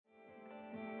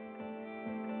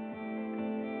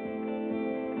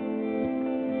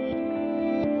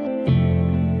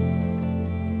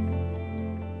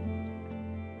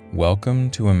Welcome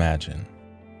to Imagine,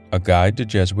 a guide to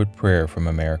Jesuit prayer from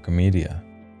America Media,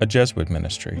 a Jesuit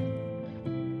ministry.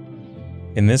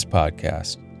 In this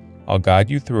podcast, I'll guide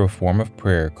you through a form of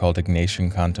prayer called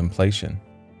Ignatian contemplation,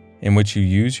 in which you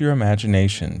use your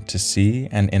imagination to see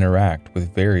and interact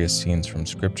with various scenes from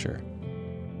Scripture.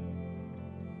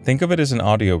 Think of it as an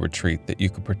audio retreat that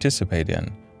you could participate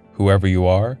in, whoever you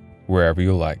are, wherever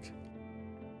you like.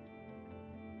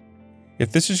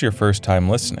 If this is your first time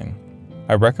listening,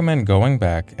 I recommend going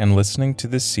back and listening to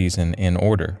this season in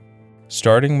order,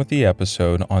 starting with the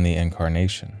episode on the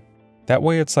Incarnation. That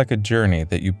way it's like a journey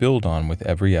that you build on with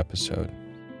every episode.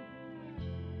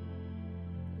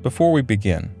 Before we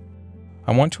begin,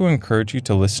 I want to encourage you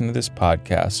to listen to this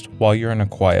podcast while you're in a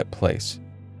quiet place,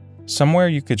 somewhere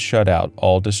you could shut out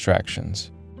all distractions.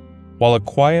 While a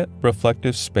quiet,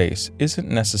 reflective space isn't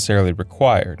necessarily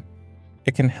required,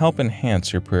 it can help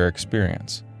enhance your prayer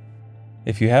experience.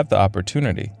 If you have the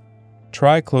opportunity,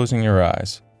 try closing your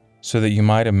eyes so that you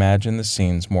might imagine the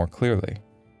scenes more clearly.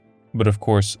 But of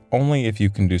course, only if you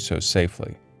can do so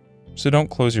safely. So don't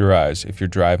close your eyes if you're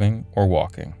driving or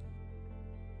walking.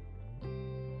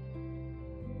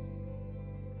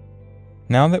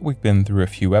 Now that we've been through a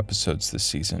few episodes this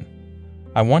season,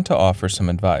 I want to offer some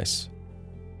advice.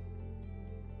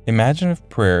 Imaginative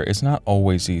prayer is not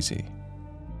always easy.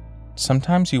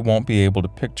 Sometimes you won't be able to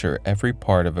picture every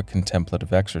part of a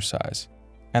contemplative exercise,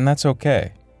 and that's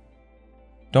okay.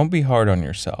 Don't be hard on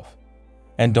yourself,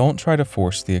 and don't try to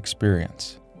force the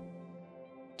experience.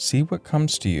 See what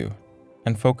comes to you,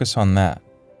 and focus on that.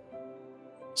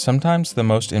 Sometimes the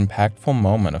most impactful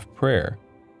moment of prayer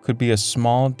could be a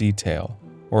small detail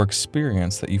or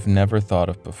experience that you've never thought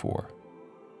of before.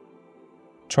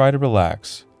 Try to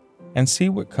relax, and see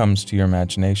what comes to your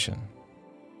imagination.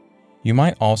 You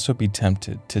might also be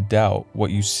tempted to doubt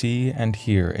what you see and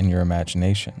hear in your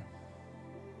imagination.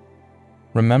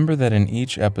 Remember that in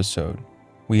each episode,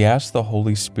 we ask the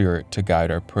Holy Spirit to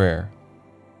guide our prayer,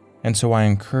 and so I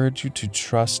encourage you to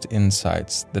trust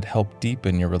insights that help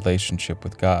deepen your relationship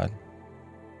with God.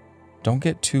 Don't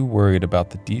get too worried about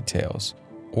the details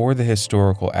or the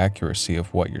historical accuracy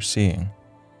of what you're seeing.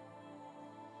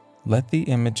 Let the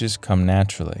images come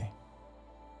naturally.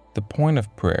 The point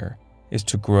of prayer is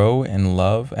to grow in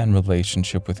love and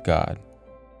relationship with God.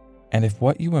 And if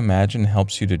what you imagine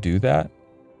helps you to do that,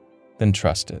 then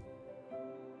trust it.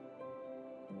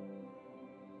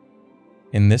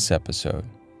 In this episode,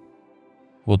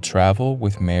 we'll travel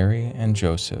with Mary and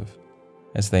Joseph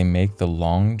as they make the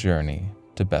long journey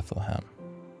to Bethlehem.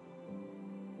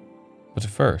 But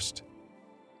first,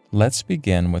 let's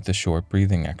begin with a short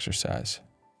breathing exercise.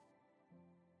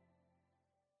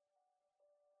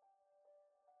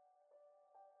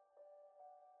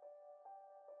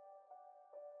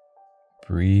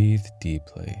 Breathe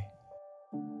deeply,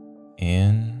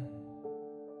 in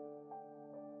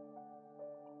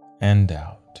and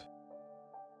out,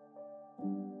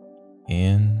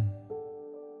 in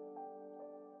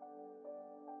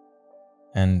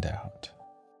and out.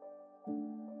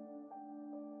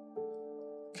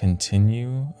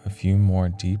 Continue a few more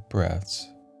deep breaths,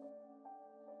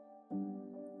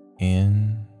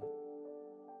 in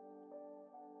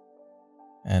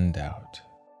and out.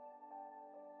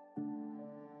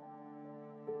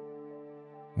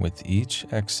 With each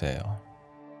exhale,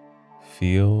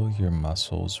 feel your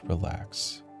muscles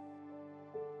relax.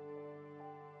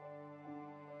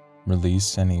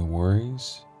 Release any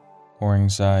worries or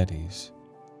anxieties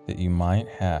that you might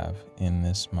have in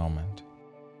this moment.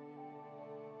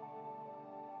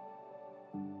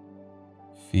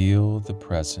 Feel the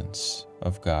presence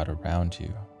of God around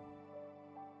you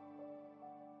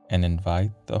and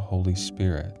invite the Holy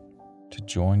Spirit to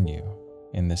join you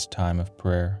in this time of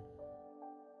prayer.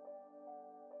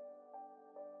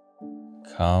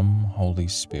 Come, Holy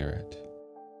Spirit,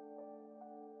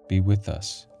 be with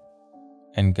us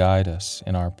and guide us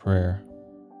in our prayer.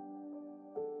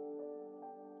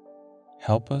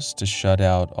 Help us to shut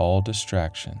out all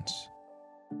distractions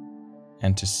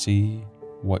and to see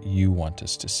what you want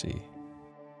us to see.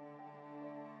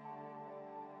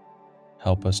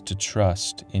 Help us to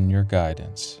trust in your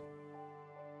guidance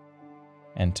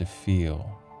and to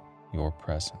feel your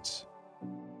presence.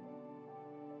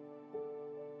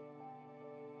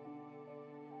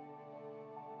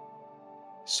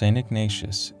 Saint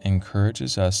Ignatius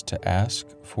encourages us to ask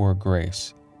for a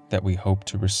grace that we hope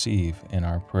to receive in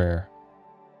our prayer.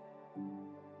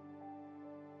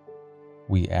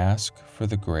 We ask for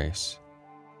the grace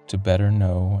to better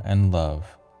know and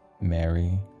love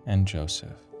Mary and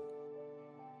Joseph.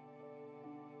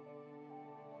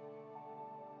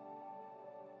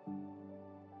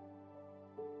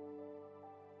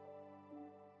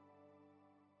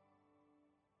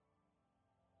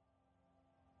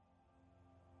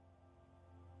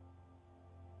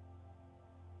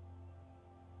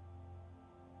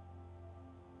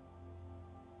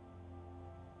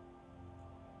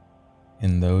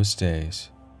 In those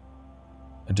days,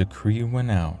 a decree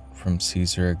went out from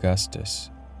Caesar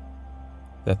Augustus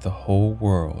that the whole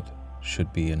world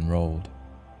should be enrolled.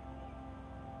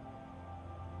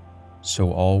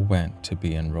 So all went to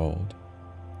be enrolled,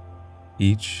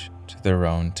 each to their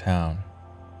own town.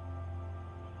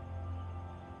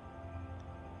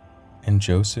 And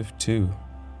Joseph too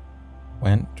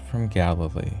went from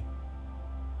Galilee,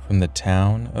 from the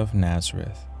town of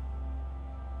Nazareth,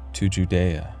 to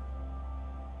Judea,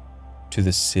 to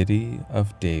the city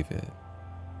of David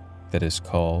that is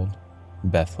called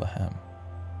Bethlehem,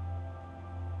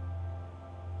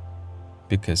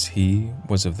 because he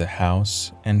was of the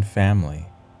house and family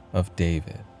of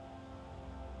David,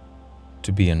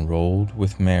 to be enrolled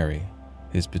with Mary,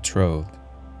 his betrothed,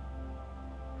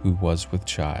 who was with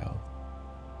child.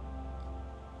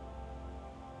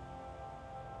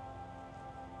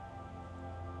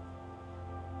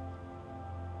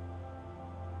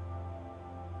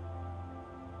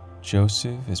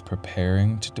 Joseph is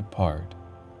preparing to depart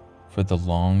for the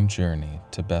long journey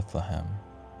to Bethlehem.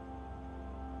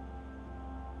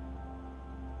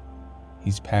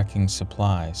 He's packing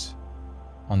supplies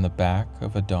on the back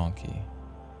of a donkey.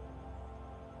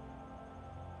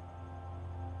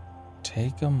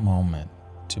 Take a moment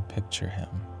to picture him.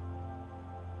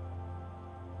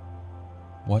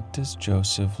 What does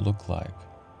Joseph look like?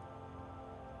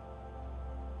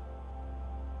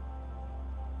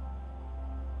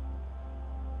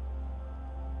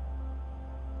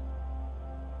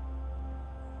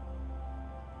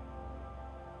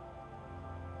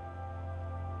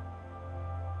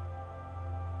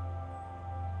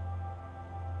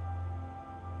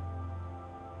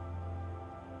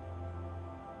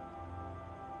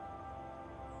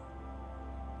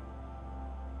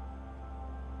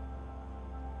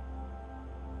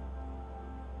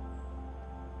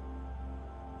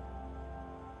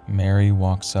 Mary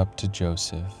walks up to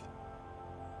Joseph.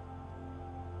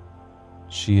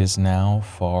 She is now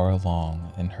far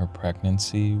along in her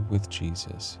pregnancy with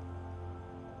Jesus.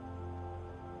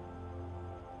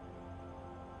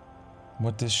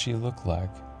 What does she look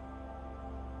like?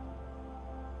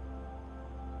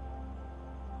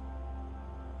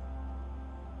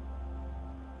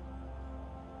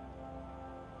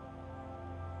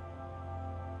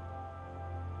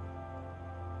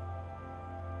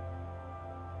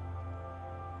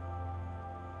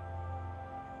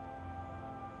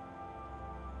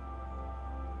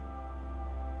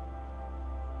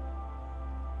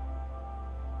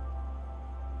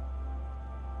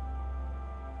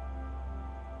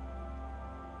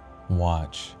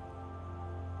 Watch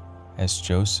as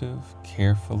Joseph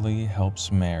carefully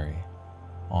helps Mary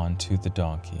onto the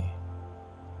donkey.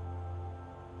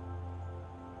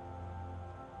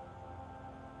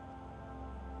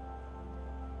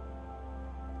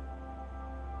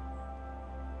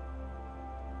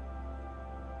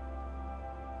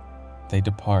 They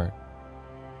depart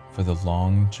for the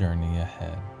long journey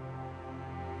ahead.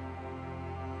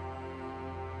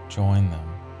 Join them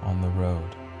on the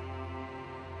road.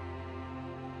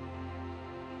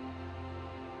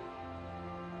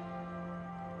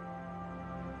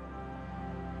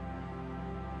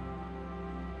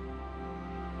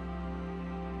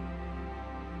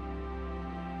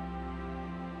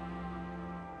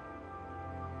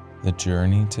 The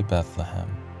journey to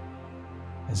Bethlehem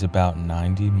is about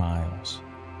 90 miles.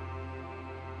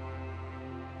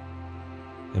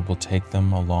 It will take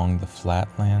them along the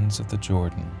flatlands of the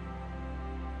Jordan,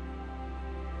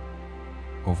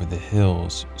 over the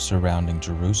hills surrounding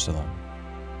Jerusalem,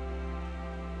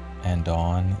 and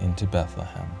on into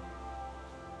Bethlehem.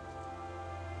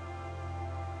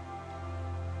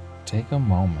 Take a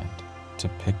moment to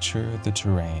picture the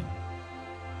terrain.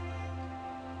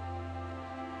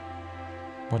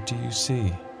 What do you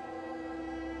see?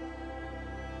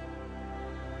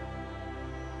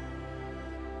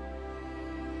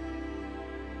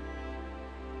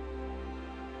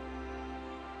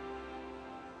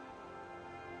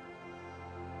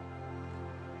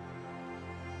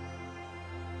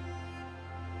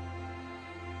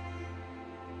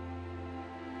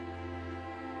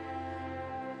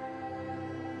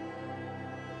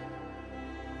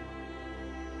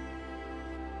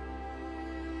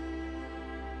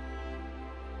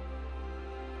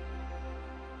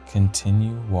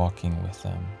 Continue walking with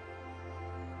them.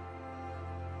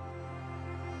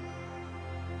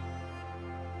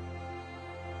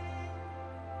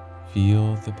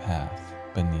 Feel the path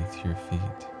beneath your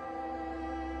feet.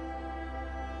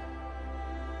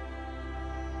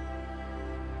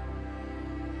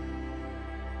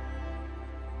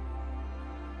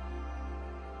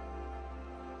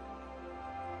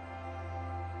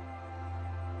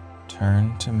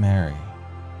 turn to Mary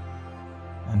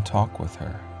and talk with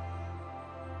her.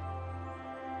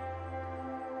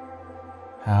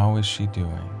 How is she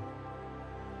doing?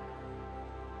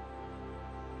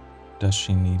 Does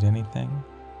she need anything?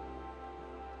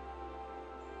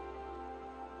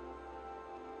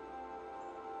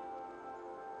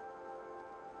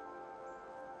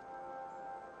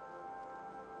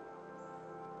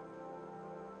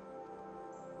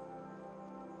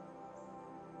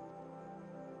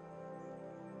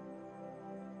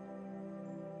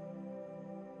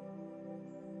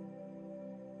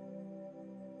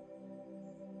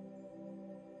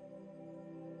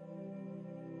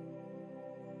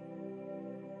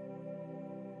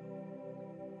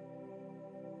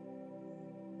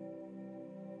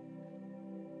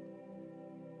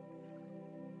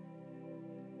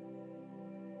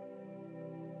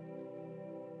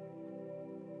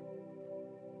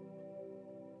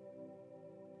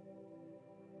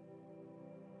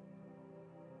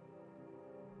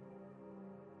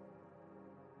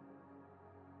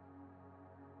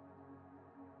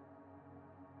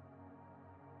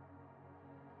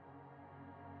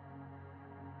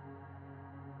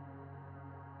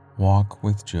 Walk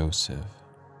with Joseph.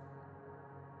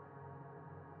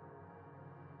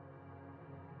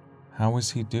 How is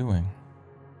he doing?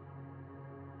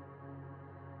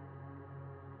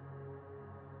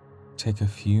 Take a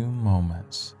few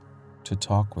moments to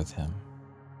talk with him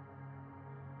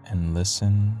and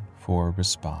listen for a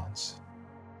response.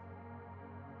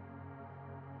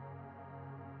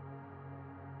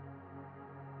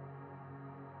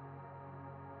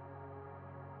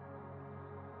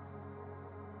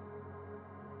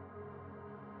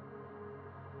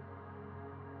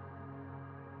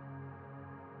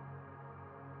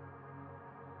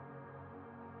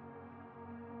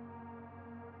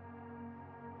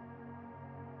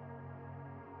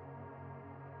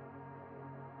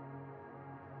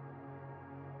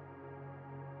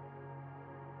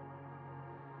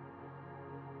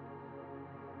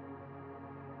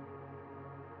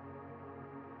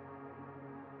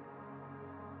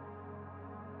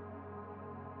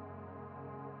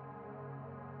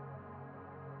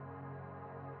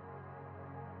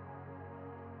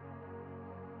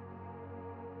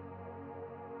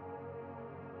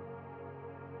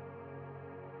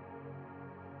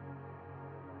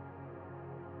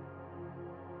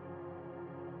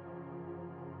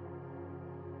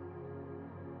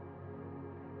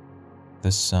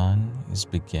 The sun is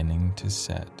beginning to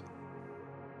set.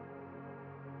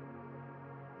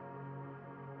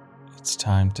 It's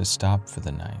time to stop for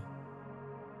the night.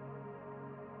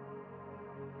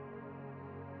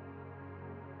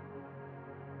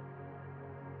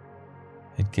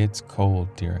 It gets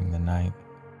cold during the night.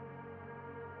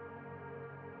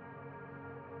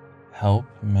 Help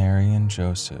Mary and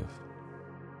Joseph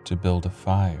to build a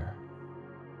fire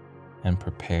and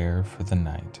prepare for the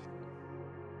night.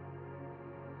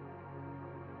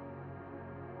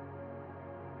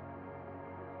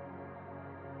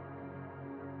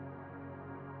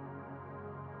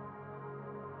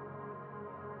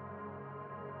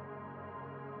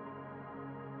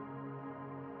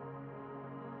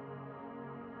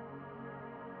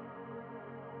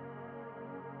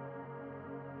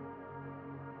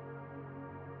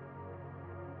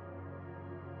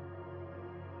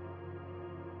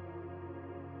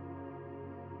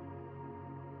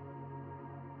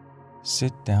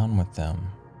 Sit down with them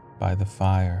by the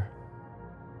fire.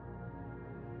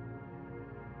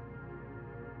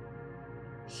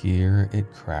 Hear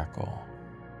it crackle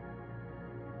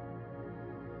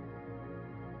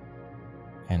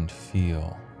and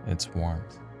feel its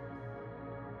warmth.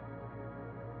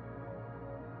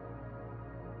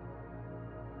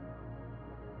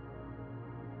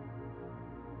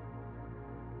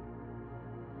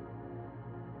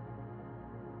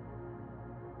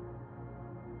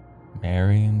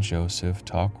 Mary and Joseph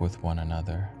talk with one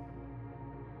another.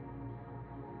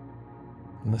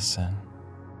 Listen.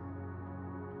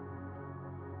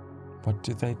 What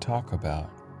do they talk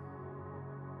about?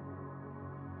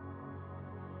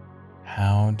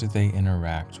 How do they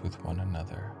interact with one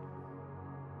another?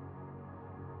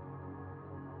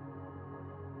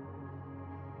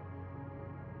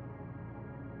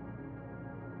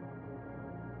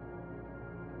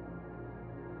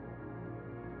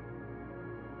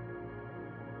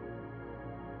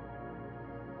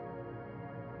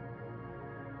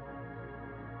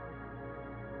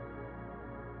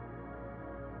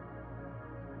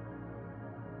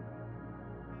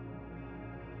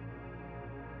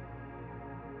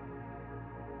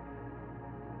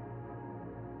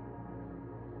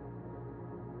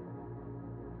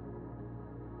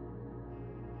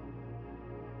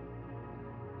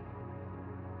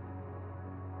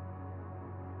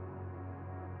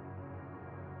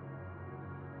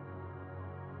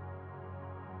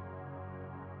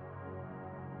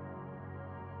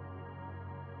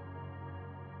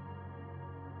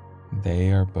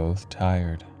 They are both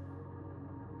tired.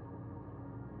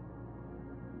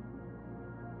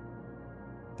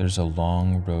 There's a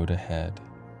long road ahead,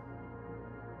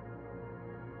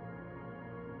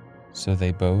 so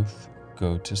they both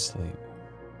go to sleep.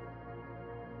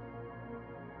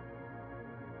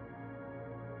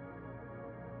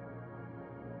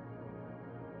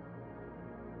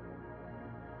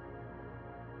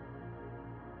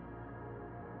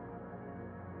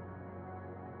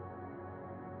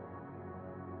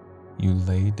 You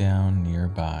lay down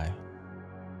nearby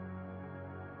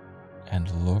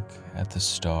and look at the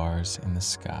stars in the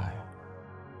sky.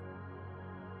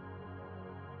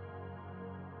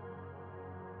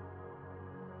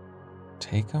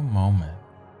 Take a moment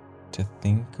to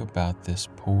think about this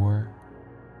poor,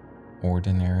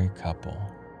 ordinary couple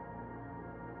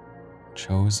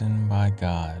chosen by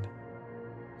God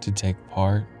to take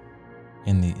part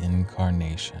in the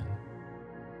incarnation.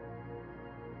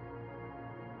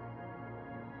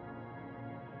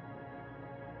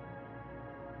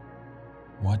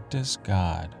 What does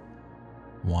God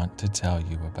want to tell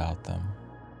you about them?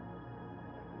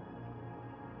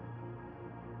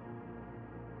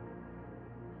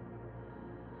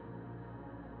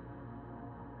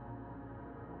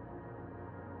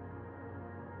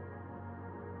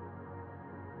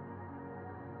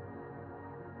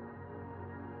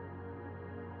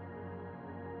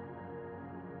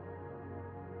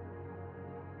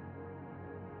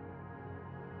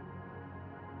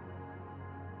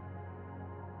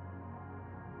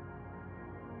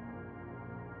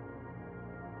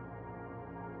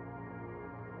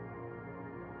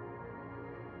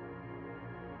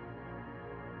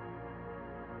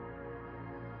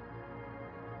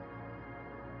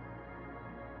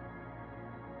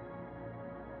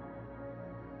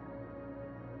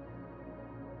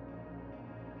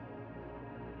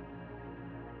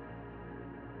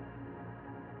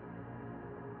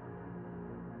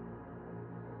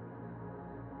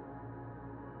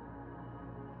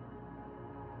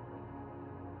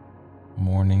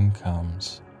 Morning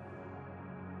comes.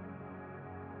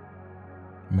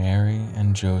 Mary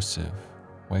and Joseph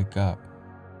wake up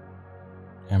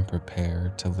and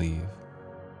prepare to leave.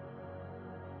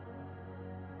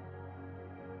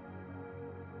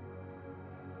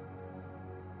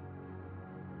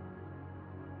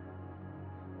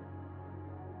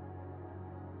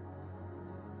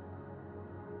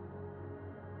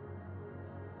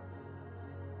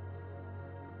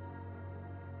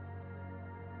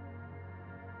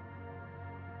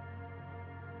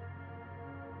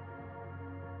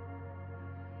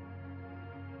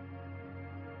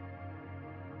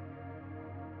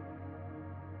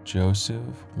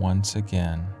 Joseph once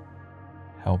again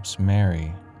helps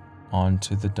Mary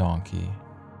onto the donkey,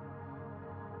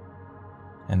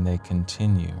 and they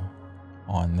continue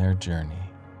on their journey.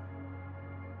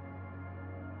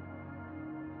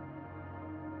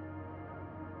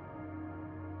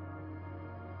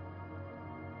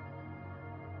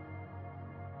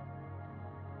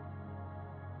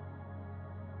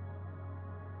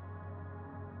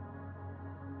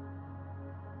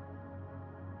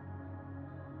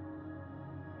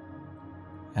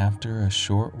 After a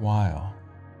short while,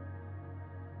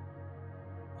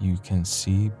 you can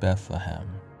see Bethlehem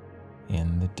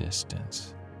in the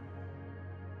distance.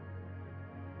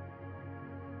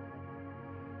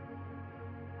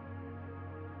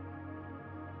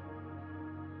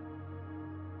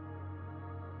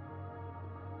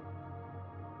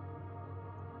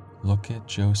 Look at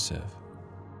Joseph.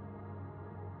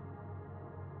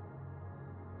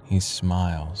 He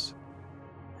smiles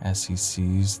as he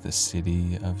sees the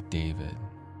city of David,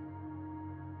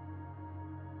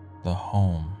 the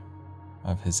home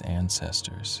of his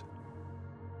ancestors.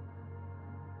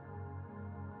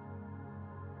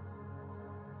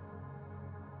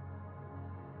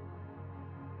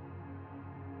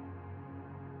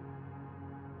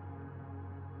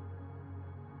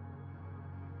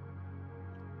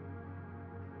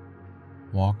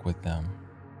 Walk with them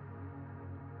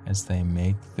as they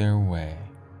make their way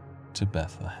to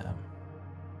Bethlehem.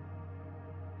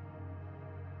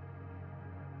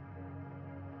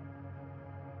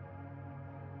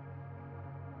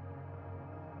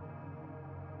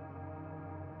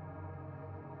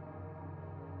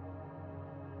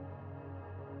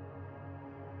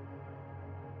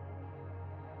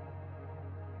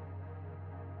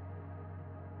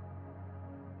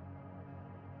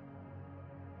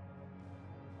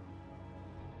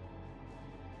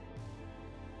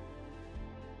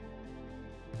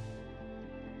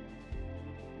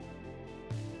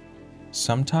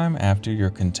 Sometime after your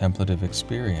contemplative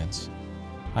experience,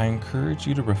 I encourage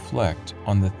you to reflect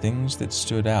on the things that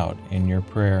stood out in your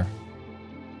prayer.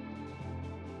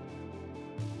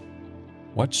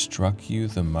 What struck you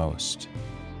the most?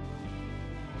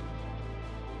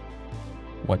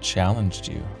 What challenged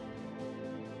you?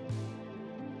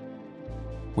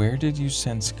 Where did you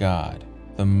sense God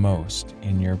the most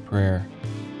in your prayer?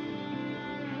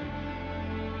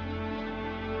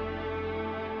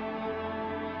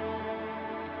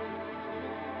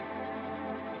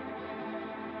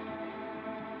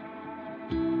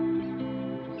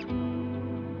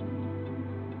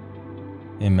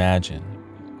 Imagine,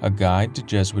 A Guide to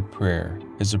Jesuit Prayer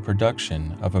is a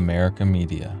production of America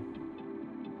Media.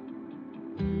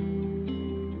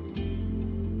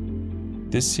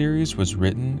 This series was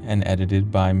written and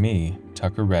edited by me,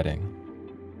 Tucker Redding.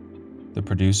 The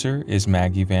producer is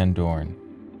Maggie Van Dorn,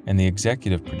 and the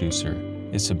executive producer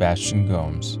is Sebastian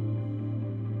Gomes.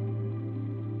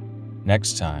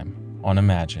 Next time on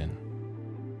Imagine,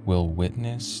 we'll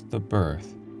witness the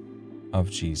birth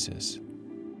of Jesus.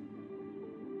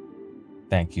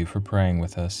 Thank you for praying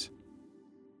with us.